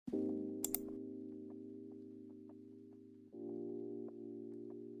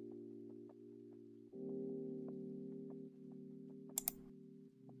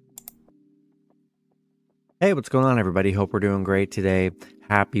Hey, what's going on, everybody? Hope we're doing great today.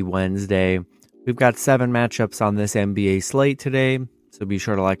 Happy Wednesday. We've got 7 matchups on this NBA slate today, so be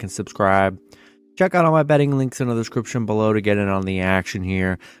sure to like and subscribe. Check out all my betting links in the description below to get in on the action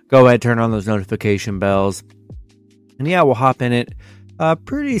here. Go ahead, turn on those notification bells. And yeah, we'll hop in it. A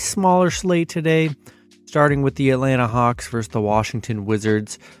pretty smaller slate today, starting with the Atlanta Hawks versus the Washington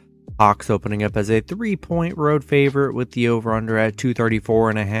Wizards. Hawks opening up as a 3-point road favorite with the over-under at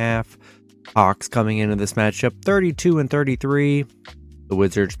 234.5. Hawks coming into this matchup 32-33. The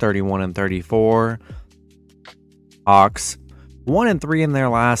Wizards 31-34. Hawks 1-3 in their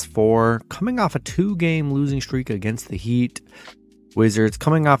last 4, coming off a 2-game losing streak against the Heat. Wizards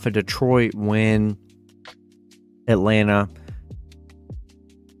coming off a Detroit win. Atlanta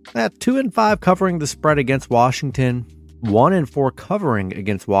at 2-5 covering the spread against Washington. 1-4 covering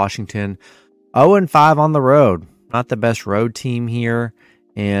against Washington. 0-5 on the road. Not the best road team here.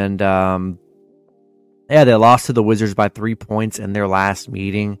 And they lost to the Wizards by 3 points in their last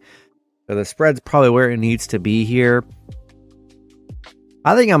meeting. So the spread's probably where it needs to be here.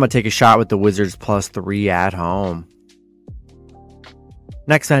 I think I'm going to take a shot with the Wizards +3 at home.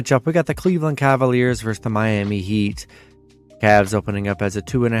 Next matchup, we got the Cleveland Cavaliers versus the Miami Heat. Cavs opening up as a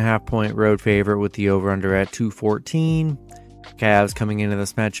 2.5-point road favorite with the over-under at 214. Cavs coming into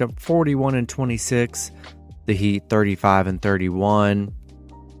this matchup 41-26. The Heat 35-31.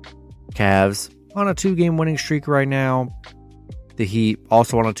 Cavs on a 2-game winning streak right now. The Heat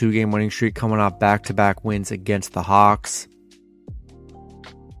also on a 2-game winning streak, coming off back-to-back wins against the Hawks.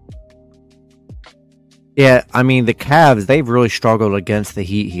 Yeah, I mean, the Cavs, they've really struggled against the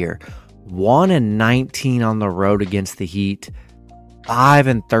Heat here. 1-19 on the road against the Heat.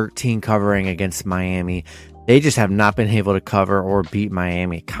 5-13 covering against Miami. They just have not been able to cover or beat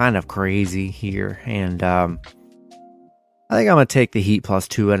Miami. Kind of crazy here. And I think I'm going to take the Heat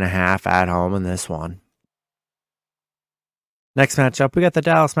 +2.5 at home in this one. Next matchup, we got the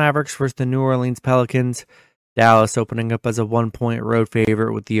Dallas Mavericks versus the New Orleans Pelicans. Dallas opening up as a 1-point road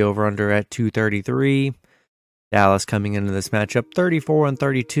favorite with the over-under at 233. Dallas coming into this matchup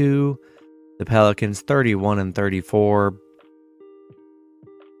 34-32. The Pelicans 31-34.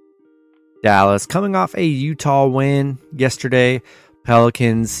 Dallas coming off a Utah win yesterday.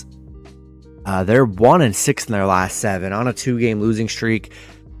 Pelicans, they're 1-6 in their last 7 on a 2-game losing streak.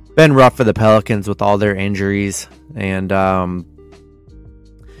 Been rough for the Pelicans with all their injuries. And the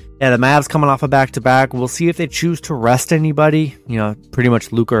Mavs coming off a back-to-back. We'll see if they choose to rest anybody. Pretty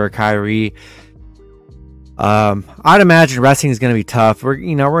much Luka or Kyrie. I'd imagine resting is going to be tough. We're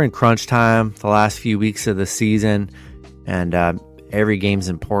in crunch time the last few weeks of the season, and every game's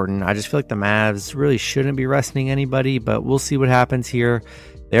important. I just feel like the Mavs really shouldn't be resting anybody, but we'll see what happens here.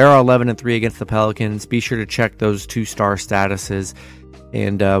 They are 11-3 against the Pelicans. Be sure to check those 2-star statuses,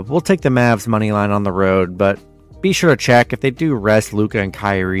 and we'll take the Mavs money line on the road. But be sure to check if they do rest Luka and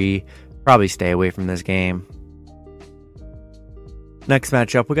Kyrie. Probably stay away from this game. Next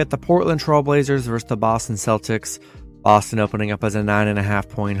matchup, we got the Portland Trailblazers versus the Boston Celtics. Boston opening up as a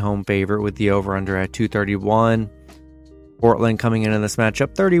 9.5-point home favorite with the over-under at 231. Portland coming into this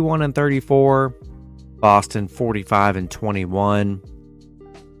matchup 31-34. Boston 45-21.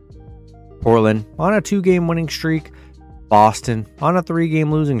 Portland on a 2-game winning streak. Boston on a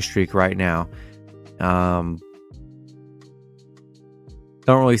 3-game losing streak right now. Don't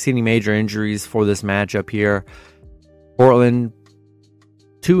really see any major injuries for this matchup here. Portland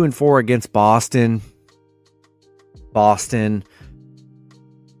 2-4 against Boston. Boston,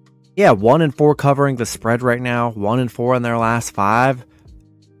 1-4 covering the spread right now. 1-4 in their last 5.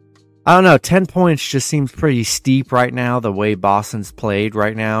 I don't know. 10 points just seems pretty steep right now, the way Boston's played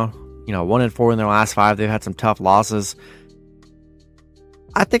right now. 1-4 in their last 5. They've had some tough losses.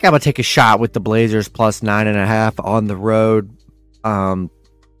 I think I'm going to take a shot with the Blazers +9.5 on the road. I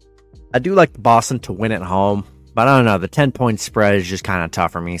do like Boston to win at home, but I don't know. The 10-point spread is just kind of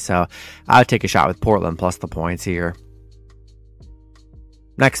tough for me, so I would take a shot with Portland plus the points here.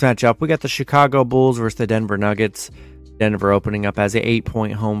 Next matchup, we got the Chicago Bulls versus the Denver Nuggets. Denver opening up as an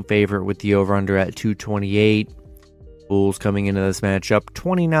 8-point home favorite with the over-under at 228. Bulls coming into this matchup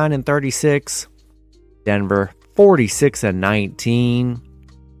 29-36. Denver 46-19.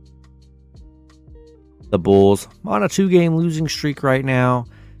 The Bulls on a 2-game losing streak right now.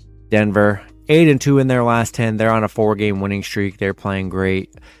 Denver 8-2 in their last 10. They're on a 4-game winning streak. They're playing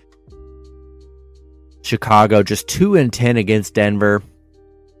great. Chicago just 2-10 against Denver.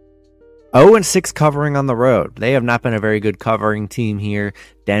 0-6 covering on the road. They have not been a very good covering team here.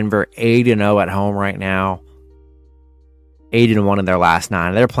 Denver 8-0 at home right now. 8-1 in their last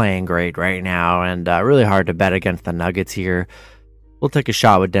 9. They're playing great right now, and really hard to bet against the Nuggets here. We'll take a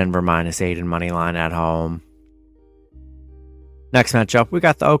shot with Denver -8 and money line at home. Next matchup, we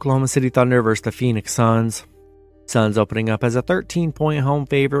got the Oklahoma City Thunder versus the Phoenix Suns. Suns opening up as a 13-point home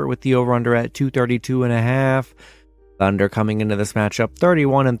favorite with the over-under at 232.5. Thunder coming into this matchup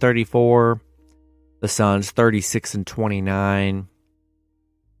 31-34. The Suns 36-29.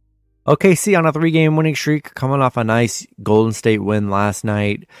 OKC on a 3-game winning streak, coming off a nice Golden State win last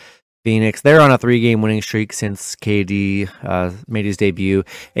night. Phoenix, they're on a 3-game winning streak since KD made his debut.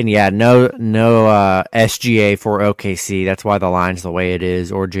 And yeah, no SGA for OKC. That's why the line's the way it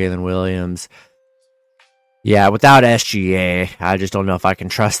is, or Jalen Williams. Yeah, without SGA, I just don't know if I can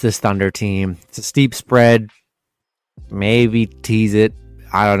trust this Thunder team. It's a steep spread. Maybe tease it.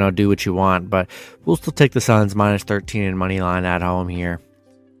 I don't know, do what you want. But we'll still take the Suns minus 13 in money line at home here.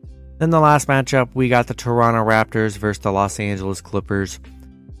 Then the last matchup, we got the Toronto Raptors versus the Los Angeles Clippers.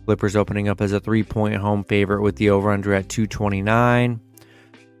 Clippers opening up as a 3-point home favorite with the over-under at 229.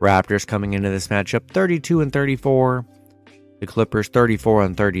 Raptors coming into this matchup 32-34. The Clippers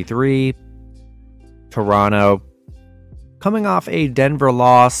 34-33. Toronto coming off a Denver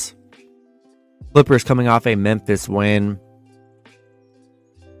loss. Clippers coming off a Memphis win.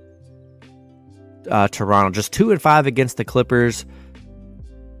 Toronto just 2-5 against the Clippers.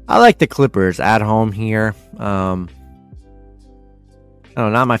 I like the Clippers at home here. I don't know,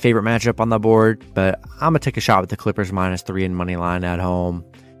 not my favorite matchup on the board, but I'm going to take a shot with the Clippers minus 3 in money line at home.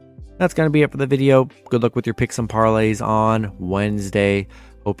 That's going to be it for the video. Good luck with your picks and parlays on Wednesday.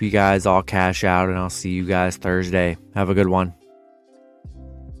 Hope you guys all cash out, and I'll see you guys Thursday. Have a good one.